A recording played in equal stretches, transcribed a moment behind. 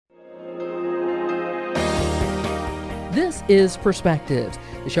This is Perspectives,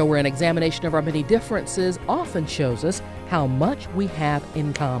 the show where an examination of our many differences often shows us how much we have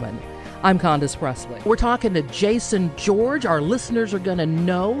in common. I'm Candace Presley. We're talking to Jason George. Our listeners are going to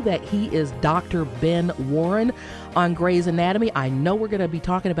know that he is Dr. Ben Warren on Grey's Anatomy. I know we're going to be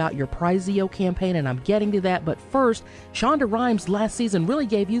talking about your Prizeo campaign, and I'm getting to that. But first, Shonda Rhimes last season really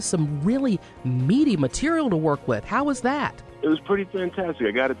gave you some really meaty material to work with. How was that? It was pretty fantastic.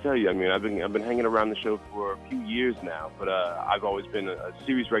 I got to tell you. I mean, I've been hanging around the show for a few years now, but I've always been a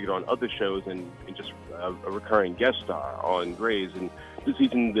series regular on other shows and just a recurring guest star on Grey's. And this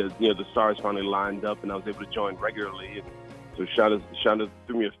season, the stars finally lined up, and I was able to join regularly. And so Shonda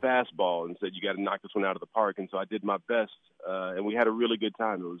threw me a fastball and said, "You got to knock this one out of the park." And so I did my best, and we had a really good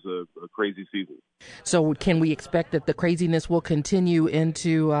time. It was a crazy season. So can we expect that the craziness will continue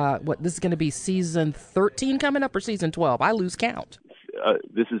into this is going to be season 13 coming up, or season 12? I lose count.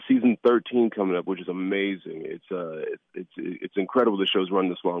 This is season 13 coming up, which is amazing. It's incredible the show's run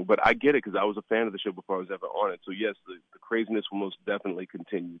this long. But I get it because I was a fan of the show before I was ever on it. So yes, the craziness will most definitely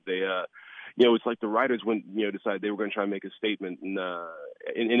continue. They it's like the writers decided they were going to try and make a statement, and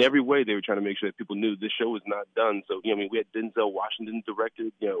in every way they were trying to make sure that people knew this show was not done. So we had Denzel Washington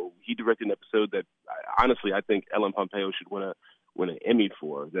directed. He directed an episode that honestly I think Ellen Pompeo should win an Emmy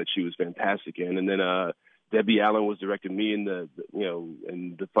for. That she was fantastic in, and then Debbie Allen was directing me in the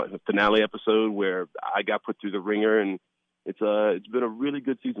finale episode where I got put through the ringer, and it's been a really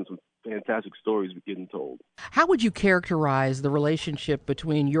good season. Some fantastic stories getting told. How would you characterize the relationship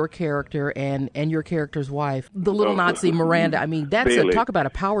between your character and your character's wife, the little Nazi Miranda? I mean, that's talk about a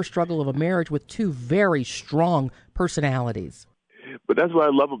power struggle of a marriage with two very strong personalities. But that's what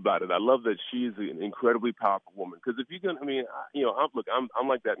I love about it. I love that she's an incredibly powerful woman. Because if you're gonna, I'm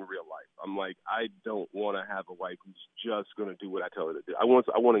like that in real life. I'm like, I don't want to have a wife who's just gonna do what I tell her to do. I want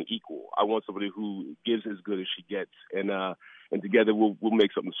an equal. I want somebody who gives as good as she gets, and together we'll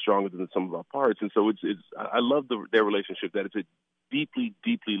make something stronger than the sum of our parts. And so I love their relationship. That it's a deeply,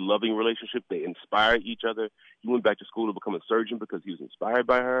 deeply loving relationship. They inspire each other. He went back to school to become a surgeon because he was inspired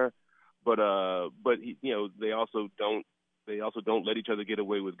by her. But they also don't let each other get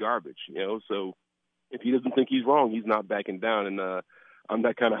away with garbage, So if he doesn't think he's wrong, he's not backing down. And I'm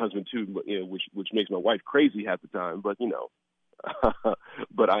that kind of husband too, which makes my wife crazy half the time. But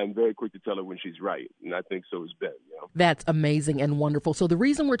but I'm very quick to tell her when she's right, and I think so is Ben. That's amazing and wonderful. So the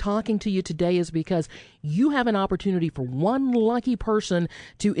reason we're talking to you today is because you have an opportunity for one lucky person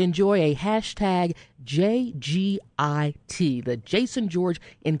to enjoy a hashtag JGIT, the Jason George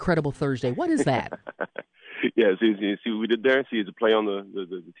Incredible Thursday. What is that? Yeah, see what we did there? See, it's a play on the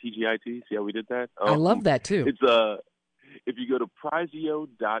TGIT. See how we did that? I love that, too. It's if you go to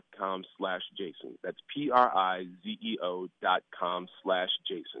Prizeo.com/Jason, that's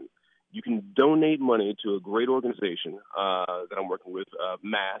PRIZEO.com/Jason, you can donate money to a great organization that I'm working with,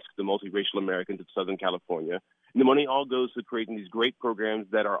 MASK, the Multiracial Americans of Southern California. And the money all goes to creating these great programs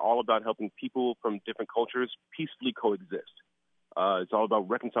that are all about helping people from different cultures peacefully coexist. It's all about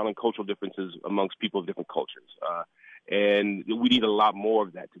reconciling cultural differences amongst people of different cultures. And we need a lot more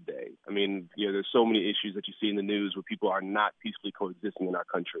of that today. I mean, there's so many issues that you see in the news where people are not peacefully coexisting in our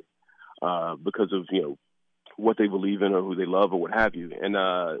country because of, what they believe in or who they love or what have you. And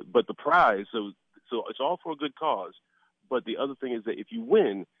but the prize, so it's all for a good cause. But the other thing is that if you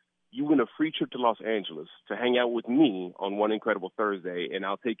win a free trip to Los Angeles to hang out with me on One Incredible Thursday, and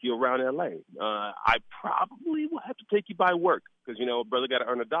I'll take you around L.A. I probably will have to take you by work because, a brother got to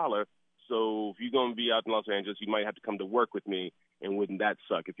earn $1. So if you're going to be out in Los Angeles, you might have to come to work with me, and wouldn't that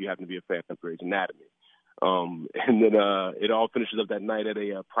suck if you happen to be a fan of Grey's Anatomy? And then it all finishes up that night at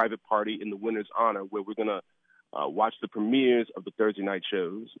a private party in the winner's honor where we're going to watch the premieres of the Thursday night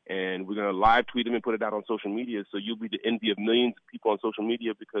shows, and we're going to live tweet them and put it out on social media. So you'll be the envy of millions of people on social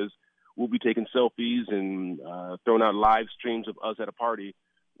media because we'll be taking selfies and throwing out live streams of us at a party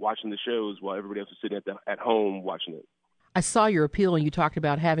watching the shows while everybody else is sitting at home watching it. I saw your appeal, and you talked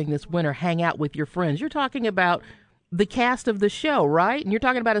about having this winner hang out with your friends. You're talking about the cast of the show, right? And you're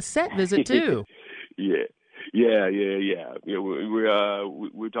talking about a set visit too. Yeah. We're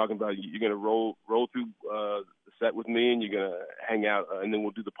talking about you're going to roll through the set with me, and you're going to hang out, and then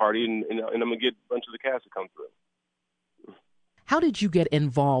we'll do the party, and I'm going to get a bunch of the cast to come through. How did you get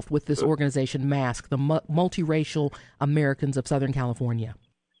involved with this organization, MASK, the Multiracial Americans of Southern California?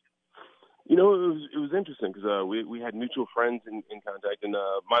 It was interesting because we had mutual friends in contact, and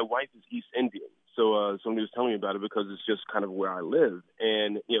my wife is East Indian, so somebody was telling me about it because it's just kind of where I live,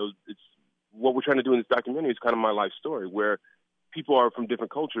 and it's what we're trying to do in this documentary is kind of my life story, where people are from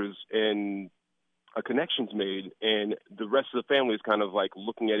different cultures, and a connection's made, and the rest of the family is kind of like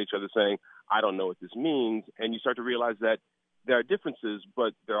looking at each other saying, I don't know what this means. And you start to realize that there are differences,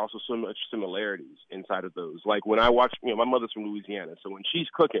 but there are also so much similarities inside of those. Like when I watch, my mother's from Louisiana, so when she's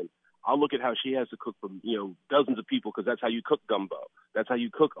cooking, I'll look at how she has to cook for, dozens of people, because that's how you cook gumbo. That's how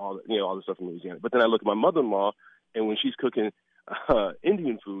you cook all the stuff from Louisiana. But then I look at my mother-in-law, and when she's cooking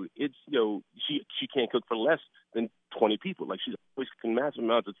Indian food, it's, she can't cook for less than 20 people. Like, she's always cooking massive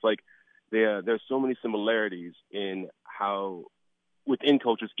amounts. It's like there's so many similarities in how within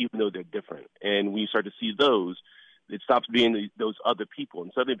cultures, even though they're different. And when you start to see those, it stops being those other people,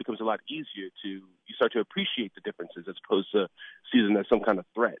 and suddenly it becomes a lot easier you start to appreciate the differences as opposed to see them as some kind of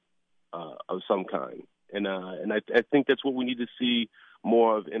threat of some kind. And I think that's what we need to see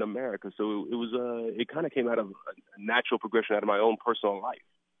more of in America. So it kind of came out of a natural progression out of my own personal life.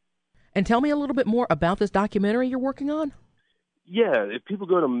 And tell me a little bit more about this documentary you're working on. Yeah, if people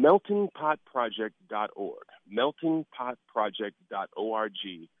go to meltingpotproject.org, meltingpotproject.org,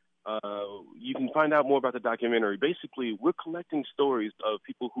 you can find out more about the documentary. Basically, we're collecting stories of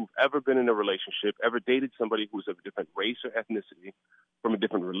people who've ever been in a relationship, ever dated somebody who's of a different race or ethnicity, from a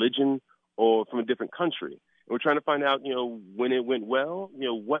different religion, or from a different country. And we're trying to find out, when it went well,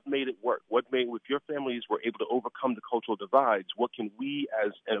 what made it work? What made, if your families were able to overcome the cultural divides, what can we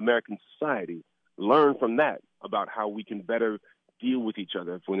as an American society learn from that about how we can better deal with each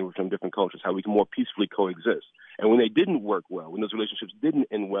other when we're from different cultures, how we can more peacefully coexist. And when they didn't work well, when those relationships didn't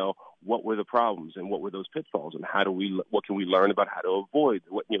end well, what were the problems and what were those pitfalls, and what can we learn about how to avoid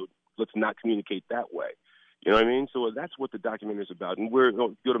let's not communicate that way. You know what I mean? So that's what the documentary is about. And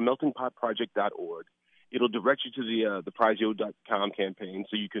go to meltingpotproject.org. It'll direct you to the prizeo.com campaign,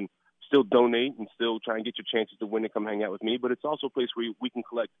 so you can still donate and still try and get your chances to win and come hang out with me. But it's also a place where we can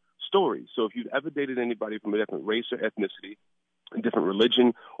collect stories. So if you've ever dated anybody from a different race or ethnicity, a different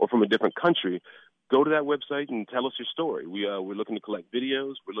religion, or from a different country, go to that website and tell us your story. We're looking to collect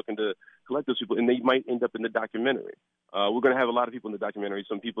videos. We're looking to collect those people, and they might end up in the documentary. We're going to have a lot of people in the documentary,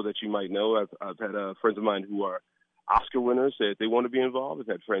 some people that you might know. I've had friends of mine who are Oscar winners say they want to be involved. I've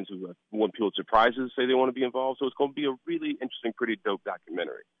had friends who have won Pulitzer Prizes say they want to be involved. So it's going to be a really interesting, pretty dope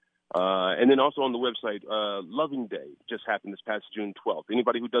documentary. And then also on the website, Loving Day just happened this past June 12th.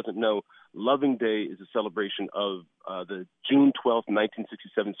 Anybody who doesn't know, Loving Day is a celebration of the June 12th,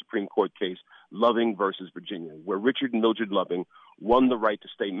 1967 Supreme Court case, Loving versus Virginia, where Richard and Mildred Loving won the right to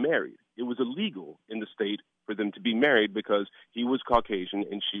stay married. It was illegal in the state for them to be married because he was Caucasian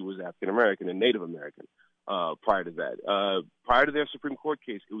and she was African American and Native American. Prior to that, prior to their Supreme Court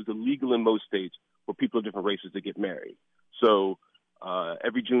case, it was illegal in most states for people of different races to get married. So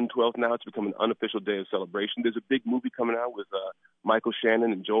every June 12th now, it's become an unofficial day of celebration. There's a big movie coming out with Michael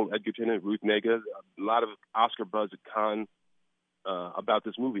Shannon and Joel Edgerton and Ruth Negga. A lot of Oscar buzz at Cannes about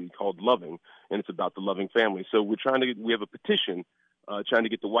this movie called Loving, and it's about the Loving family. So we have a petition trying to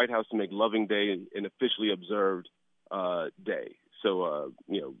get the White House to make Loving Day an officially observed day. So,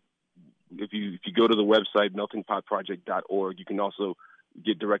 if you go to the website, meltingpotproject.org, you can also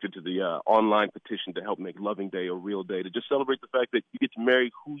get directed to the online petition to help make Loving Day a real day, to just celebrate the fact that you get to marry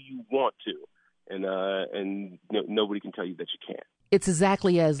who you want to, and nobody can tell you that you can't. It's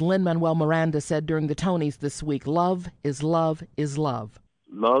exactly as Lin-Manuel Miranda said during the Tonys this week: love is love is love.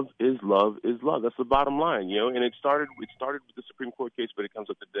 Love is love is love. That's the bottom line, and it started with the Supreme Court case, but it comes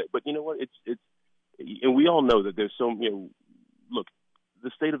up today. But you know what? It's and we all know that there's look,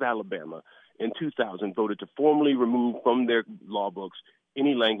 the state of Alabama in 2000 voted to formally remove from their law books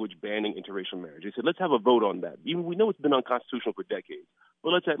any language banning interracial marriage. They said, let's have a vote on that. Even we know it's been unconstitutional for decades, but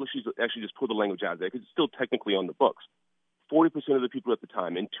let's actually just pull the language out of there, because it's still technically on the books. 40% of the people at the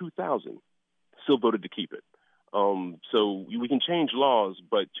time in 2000 still voted to keep it. So we can change laws,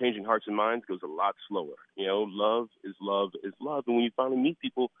 but changing hearts and minds goes a lot slower. Love is love is love. And when you finally meet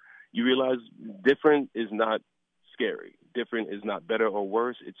people, you realize different is not scary. Different is not better or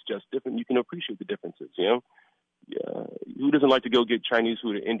worse. It's just different. You can appreciate the differences, Yeah. Who doesn't like to go get Chinese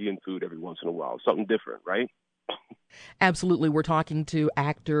food or Indian food every once in a while? Something different, right? Absolutely. We're talking to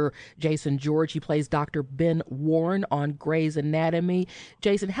actor Jason George. He plays Dr. Ben Warren on Grey's Anatomy.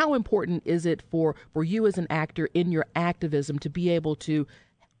 Jason, how important is it for you as an actor in your activism to be able to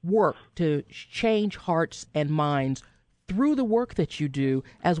work to change hearts and minds through the work that you do,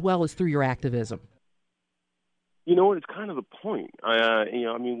 as well as through your activism? You know what? It's kind of the point.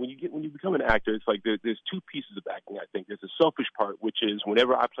 When you become an actor, it's like there's two pieces of acting. I think there's a selfish part, which is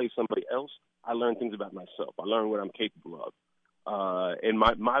whenever I play somebody else, I learn things about myself. I learn what I'm capable of, and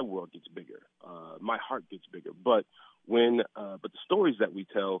my world gets bigger. My heart gets bigger. But the stories that we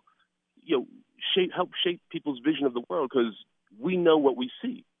tell, help shape people's vision of the world, because we know what we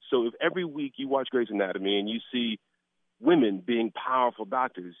see. So if every week you watch Grey's Anatomy and you see women being powerful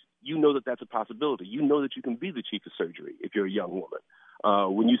doctors, you know that that's a possibility. You know that you can be the chief of surgery if you're a young woman.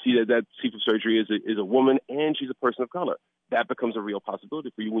 When you see that chief of surgery is a woman and she's a person of color, that becomes a real possibility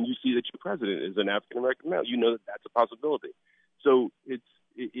for you. When you see that your president is an African-American male, you know that that's a possibility. So it's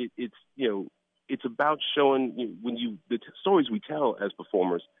about showing the stories we tell as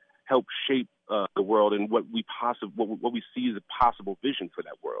performers help shape the world and what we see as a possible vision for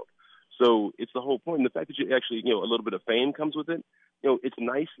that world. So it's the whole point. And the fact that you actually, a little bit of fame comes with it. It's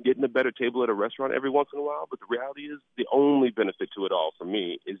nice getting a better table at a restaurant every once in a while, but the reality is the only benefit to it all for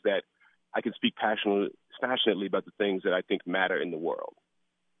me is that I can speak passionately about the things that I think matter in the world.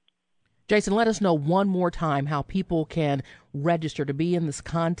 Jason, let us know one more time how people can register to be in this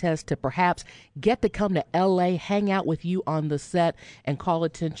contest, to perhaps get to come to L.A., hang out with you on the set, and call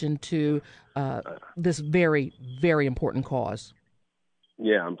attention to this very, very important cause.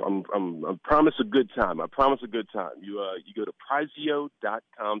 Yeah, I promise a good time. I promise a good time. You go to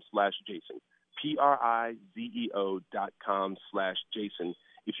Prizeo.com/Jason, Prizeo.com/Jason.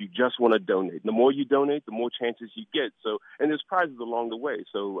 If you just want to donate. The more you donate, the more chances you get. So, and there's prizes along the way.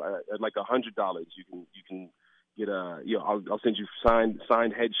 So, at like $100, you can get I'll send you signed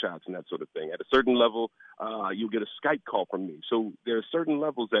headshots and that sort of thing. At a certain level, you'll get a Skype call from me. So there are certain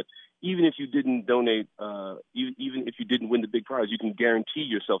levels that even if you didn't donate, even if you didn't win the big prize, you can guarantee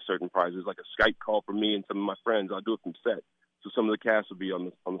yourself certain prizes, like a Skype call from me and some of my friends. I'll do it from set. So some of the cast will be on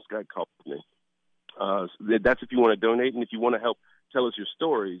the Skype call with me. So that's if you want to donate, and if you want to help tell us your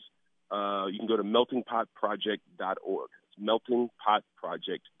stories, you can go to meltingpotproject.org. It's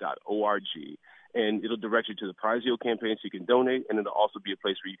meltingpotproject.org, and it'll direct you to the Prizeo campaign so you can donate, and it'll also be a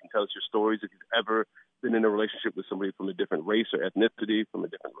place where you can tell us your stories if you've ever been in a relationship with somebody from a different race or ethnicity, from a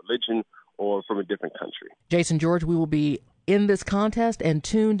different religion, or from a different country. Jason George, we will be in this contest and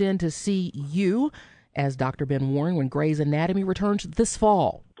tuned in to see you as Dr. Ben Waring when Grey's Anatomy returns this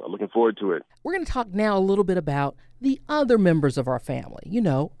fall. I'm looking forward to it. We're going to talk now a little bit about the other members of our family,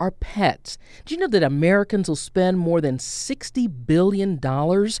 our pets. Do you know that Americans will spend more than $60 billion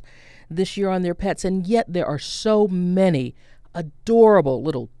this year on their pets, and yet there are so many adorable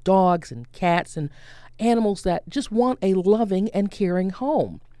little dogs and cats and animals that just want a loving and caring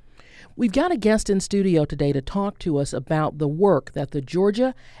home. We've got a guest in studio today to talk to us about the work that the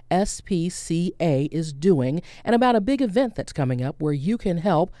Georgia SPCA is doing and about a big event that's coming up where you can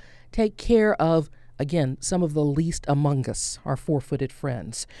help take care of, again, some of the least among us, our four-footed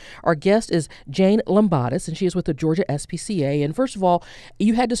friends. Our guest is Jane Lambatis, and she is with the Georgia SPCA. And first of all,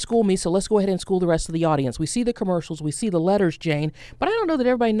 you had to school me, so let's go ahead and school the rest of the audience. We see the commercials, we see the letters, Jane, but I don't know that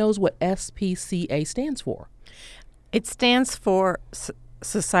everybody knows what SPCA stands for. It stands for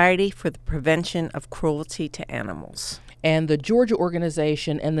Society for the Prevention of Cruelty to Animals. And the Georgia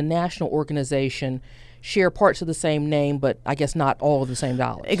organization and the national organization share parts of the same name, but I guess not all of the same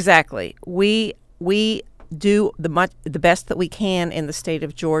dollars. Exactly. We do the best that we can in the state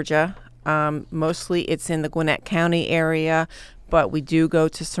of Georgia. Mostly it's in the Gwinnett County area, but we do go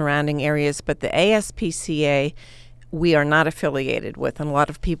to surrounding areas. But the ASPCA, we are not affiliated with, and a lot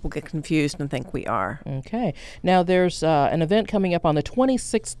of people get confused and think we are. Okay. Now, there's an event coming up on the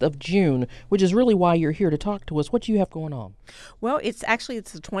 26th of June, which is really why you're here to talk to us. What do you have going on? Well, it's the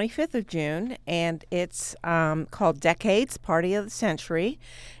 25th of June, and it's called Decades Party of the Century.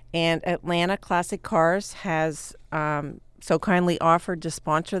 And Atlanta Classic Cars has so kindly offered to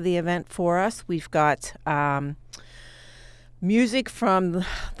sponsor the event for us. We've got music from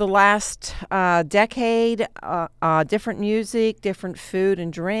the last decade, different music, different food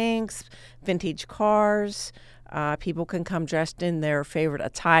and drinks, vintage cars. People can come dressed in their favorite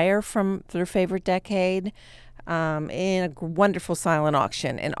attire from their favorite decade, in a wonderful silent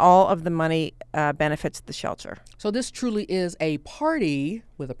auction. And all of the money benefits the shelter. So this truly is a party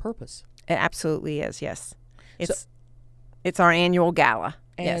with a purpose. It absolutely is, yes. It's our annual gala.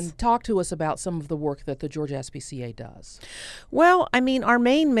 And yes. Talk to us about some of the work that the Georgia SPCA does. Well, our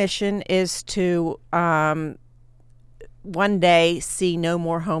main mission is to one day see no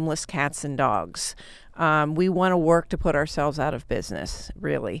more homeless cats and dogs. We want to work to put ourselves out of business,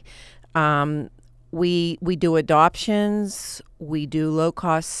 really. We do adoptions, we do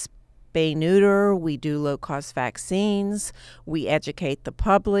low-cost spay-neuter, we do low-cost vaccines, we educate the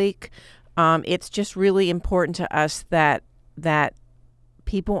public. It's just really important to us that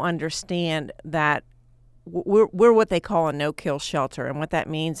people understand that we're what they call a no-kill shelter, and what that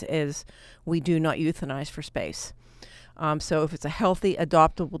means is we do not euthanize for space. So if it's a healthy,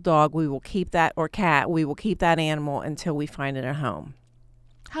 adoptable dog, we will keep that, or cat, we will keep that animal until we find it a home.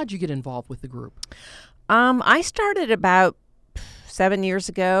 How'd you get involved with the group? I started about 7 years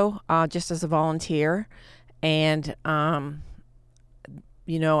ago, just as a volunteer. And,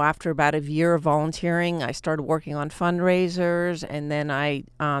 after about a year of volunteering, I started working on fundraisers, and then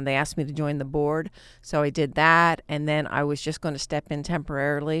they asked me to join the board. So I did that, and then I was just going to step in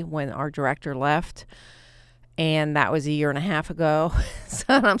temporarily when our director left. And that was a year and a half ago, so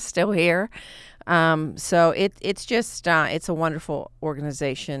I'm still here. So it's just, it's a wonderful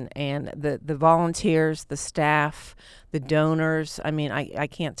organization, and the volunteers, the staff, the donors, I mean, I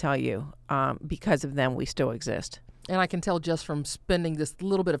can't tell you, because of them, we still exist. And I can tell just from spending this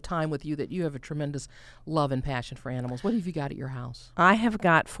little bit of time with you that you have a tremendous love and passion for animals. What have you got at your house? I have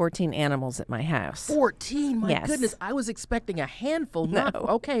got 14 animals at my house. 14? My Yes. goodness. I was expecting a handful. No.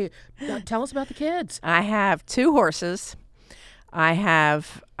 Okay. Tell us about the kids. I have 2 horses. I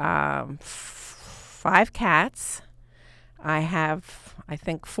have 5 cats. I have, I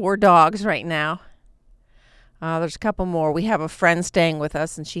think, 4 dogs right now. There's a couple more. We have a friend staying with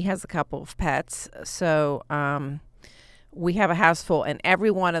us, and she has a couple of pets. So we have a house full, and every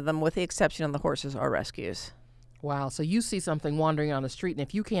one of them, with the exception of the horses, are rescues. Wow. So you see something wandering on the street, and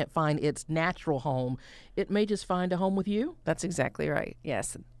if you can't find its natural home, it may just find a home with you? That's exactly right.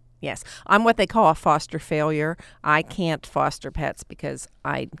 Yes. Yes. I'm what they call a foster failure. I can't foster pets because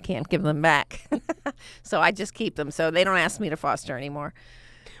I can't give them back. So I just keep them. So they don't ask me to foster anymore.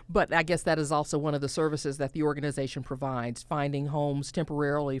 But I guess that is also one of the services that the organization provides, finding homes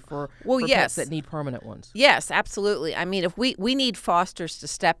temporarily for yes. pets that need permanent ones. Yes, absolutely. I mean, if we need fosters to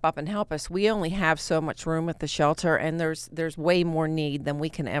step up and help us, we only have so much room at the shelter, and there's way more need than we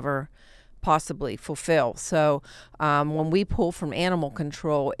can ever possibly fulfill. So when we pull from animal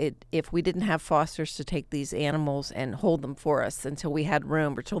control, if we didn't have fosters to take these animals and hold them for us until we had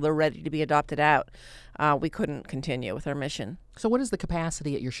room or till they're ready to be adopted out, we couldn't continue with our mission. So what is the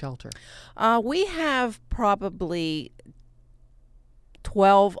capacity at your shelter? We have probably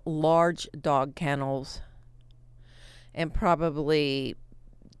 12 large dog kennels and probably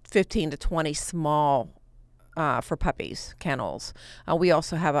 15 to 20 small for puppies kennels. We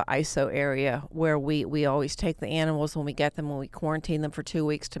also have an ISO area where we always take the animals when we get them, when we quarantine them for 2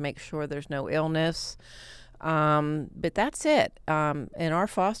 weeks to make sure there's no illness. But that's it. And our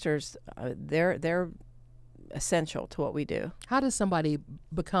fosters, they're essential to what we do. How does somebody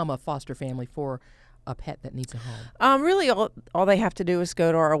become a foster family for a pet that needs a home? Really, all they have to do is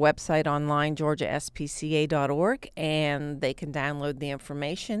go to our website online, georgiaspca.org, and they can download the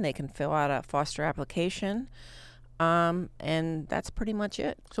information. They can fill out a foster application, and that's pretty much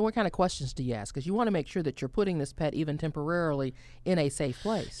it. So what kind of questions do you ask? Because you want to make sure that you're putting this pet, even temporarily, in a safe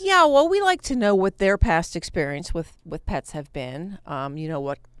place. Yeah, well, we like to know what their past experience with pets have been.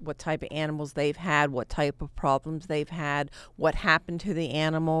 What type of animals they've had, what type of problems they've had, what happened to the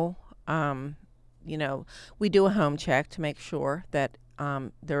animal. We do a home check to make sure that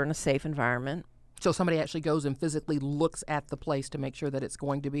they're in a safe environment. So somebody actually goes and physically looks at the place to make sure that it's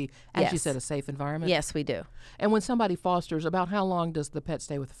going to be, as you Yes. said, a safe environment? Yes, we do. And when somebody fosters, about how long does the pet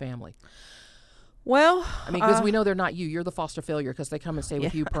stay with the family? Well, I mean, because we know they're not you. You're the foster failure because they come and stay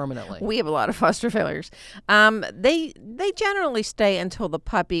with you permanently. we have a lot of foster failures. They generally stay until the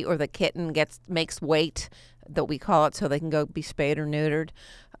puppy or the kitten makes weight, that we call it, so they can go be spayed or neutered.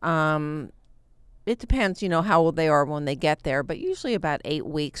 It depends, how old they are when they get there, but usually about 8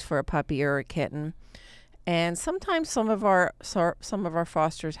 weeks for a puppy or a kitten. And sometimes some of our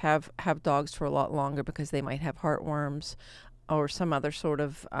fosters have dogs for a lot longer because they might have heartworms or some other sort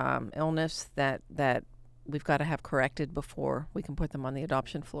of illness that we've got to have corrected before we can put them on the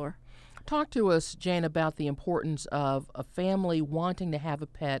adoption floor. Talk to us, Jane, about the importance of a family wanting to have a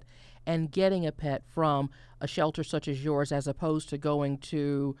pet and getting a pet from a shelter such as yours, as opposed to going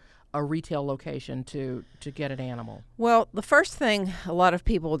to a retail location to get an animal. Well, the first thing a lot of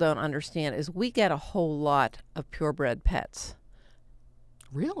people don't understand is we get a whole lot of purebred pets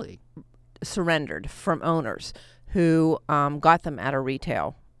Really? surrendered from owners who got them at a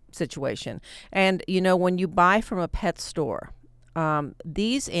retail situation. And, when you buy from a pet store,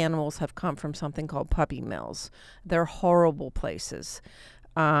 these animals have come from something called puppy mills. They're horrible places.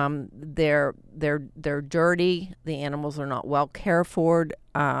 They're dirty. The animals are not well cared for.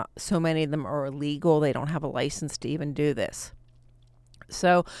 So many of them are illegal. They don't have a license to even do this.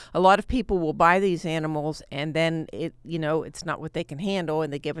 So a lot of people will buy these animals, and then it's not what they can handle,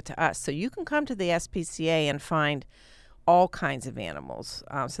 and they give it to us. So you can come to the SPCA and find all kinds of animals.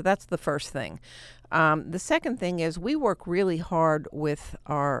 So that's the first thing. The second thing is we work really hard with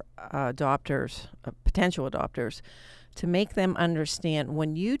our adopters, potential adopters, to make them understand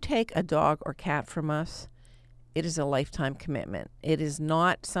when you take a dog or cat from us, it is a lifetime commitment. It is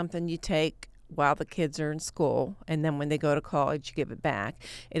not something you take while the kids are in school, and then when they go to college, you give it back.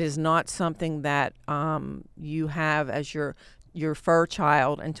 It is not something that you have as your fur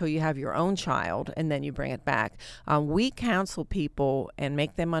child until you have your own child, and then you bring it back. We counsel people and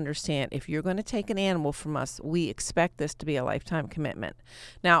make them understand, if you're going to take an animal from us, we expect this to be a lifetime commitment.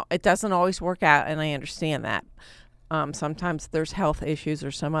 Now, it doesn't always work out, and I understand that. Sometimes there's health issues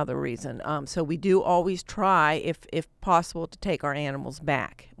or some other reason. So we do always try, if possible, to take our animals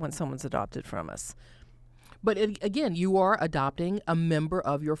back when someone's adopted from us. But again, you are adopting a member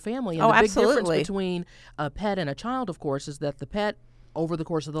of your family. And Oh, the big absolutely. difference between a pet and a child, of course, is that the pet, over the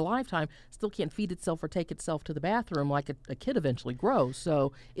course of the lifetime, still can't feed itself or take itself to the bathroom like a kid eventually grows.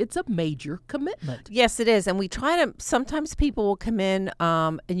 So it's a major commitment. Yes, it is. And we try to, sometimes people will come in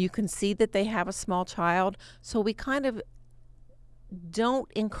and you can see that they have a small child. So we kind of don't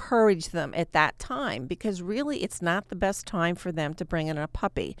encourage them at that time, because really it's not the best time for them to bring in a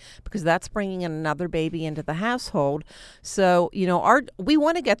puppy, because that's bringing in another baby into the household. So, we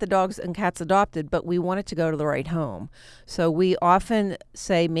want to get the dogs and cats adopted, but we want it to go to the right home. So we often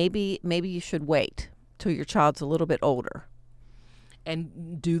say maybe you should wait till your child's a little bit older.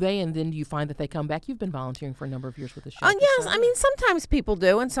 And do they? And then do you find that they come back? You've been volunteering for a number of years with the show. Yes. I mean, sometimes people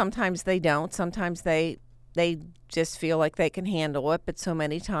do and sometimes they don't. Sometimes they just feel like they can handle it, but so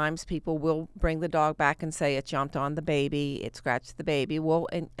many times people will bring the dog back and say it jumped on the baby, it scratched the baby. Well,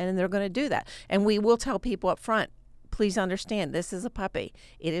 and they're going to do that. And we will tell people up front, please understand, this is a puppy.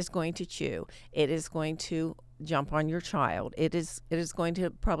 It is going to chew. It is going to jump on your child. It is going to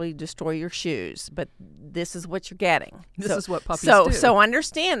probably destroy your shoes, but this is what you're getting. This is what puppies do. So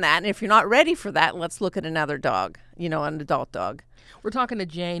understand that, and if you're not ready for that, let's look at another dog, an adult dog. We're talking to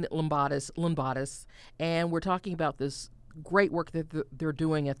Jane Limbatis, and we're talking about this great work that they're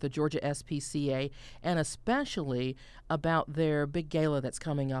doing at the Georgia SPCA, and especially about their big gala that's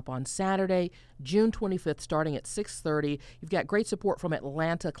coming up on Saturday, June 25th, starting at 6:30. You've got great support from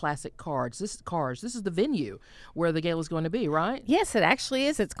Atlanta Classic Cars. This is the venue where the gala is going to be, right? Yes, it actually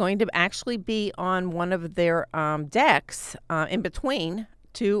is. It's going to actually be on one of their decks in between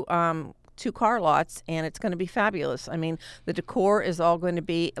two car lots, and it's going to be fabulous. I mean, the decor is all going to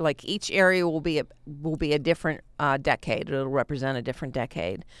be like, each area will be a different decade. It'll represent a different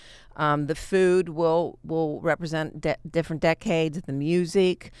decade. The food will represent different decades. The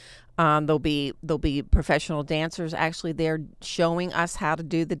music, there'll be professional dancers. Actually, they're showing us how to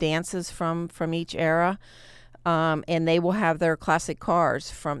do the dances from each era. And they will have their classic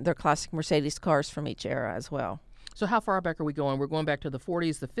cars from their classic Mercedes cars from each era as well. So how far back are we going? We're going back to the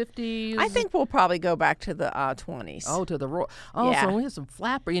 40s, the 50s? I think we'll probably go back to the 20s. Oh, to the yeah. So we have some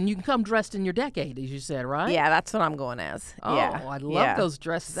flapper, and you can come dressed in your decade, as you said, right? Yeah, that's what I'm going as. Oh, yeah. I love those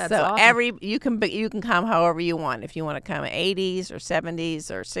dresses. That's so awesome. you can come however you want. If you want to come 80s or 70s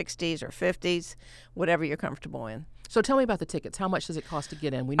or 60s or 50s, whatever you're comfortable in. So tell me about the tickets. How much does it cost to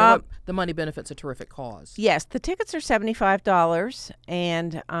get in? We know the money benefits a terrific cause. Yes, the tickets are $75,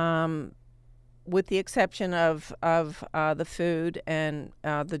 and with the exception of the food and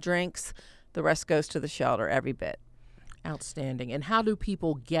the drinks, the rest goes to the shelter, every bit. Outstanding. And how do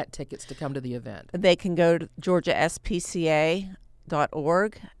people get tickets to come to the event? They can go to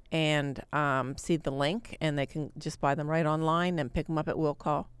georgiaspca.org and see the link, and they can just buy them right online and pick them up at will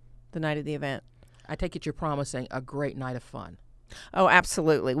call the night of the event. I take it you're promising a great night of fun. Oh,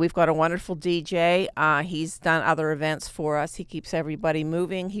 absolutely. We've got a wonderful DJ. He's done other events for us. He keeps everybody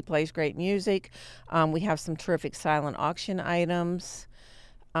moving. He plays great music. We have some terrific silent auction items.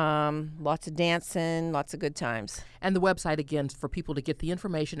 Lots of dancing, lots of good times. And the website, again, for people to get the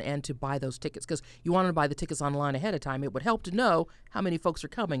information and to buy those tickets, because you want to buy the tickets online ahead of time. It would help to know how many folks are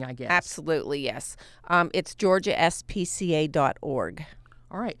coming, I guess. Absolutely, yes. It's georgiaspca.org.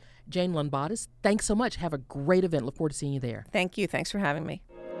 All right. Jane Limbatis, thanks so much. Have a great event. Look forward to seeing you there. Thank you. Thanks for having me.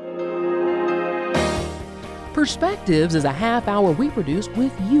 Perspectives is a half hour we produce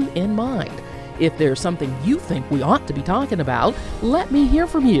with you in mind. If there's something you think we ought to be talking about, let me hear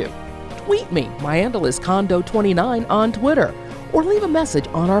from you. Tweet me. My handle is Condo29 on Twitter, or leave a message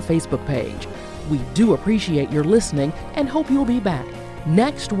on our Facebook page. We do appreciate your listening and hope you'll be back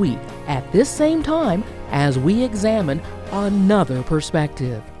next week at this same time as we examine another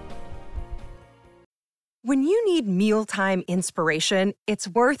perspective. When you need mealtime inspiration, it's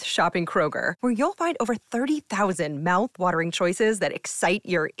worth shopping Kroger, where you'll find over 30,000 mouth-watering choices that excite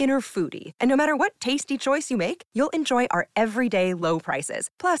your inner foodie. And no matter what tasty choice you make, you'll enjoy our everyday low prices,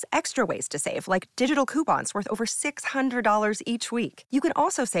 plus extra ways to save, like digital coupons worth over $600 each week. You can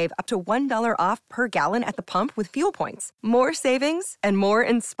also save up to $1 off per gallon at the pump with fuel points. More savings and more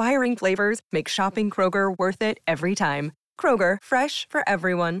inspiring flavors make shopping Kroger worth it every time. Kroger, fresh for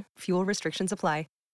everyone. Fuel restrictions apply.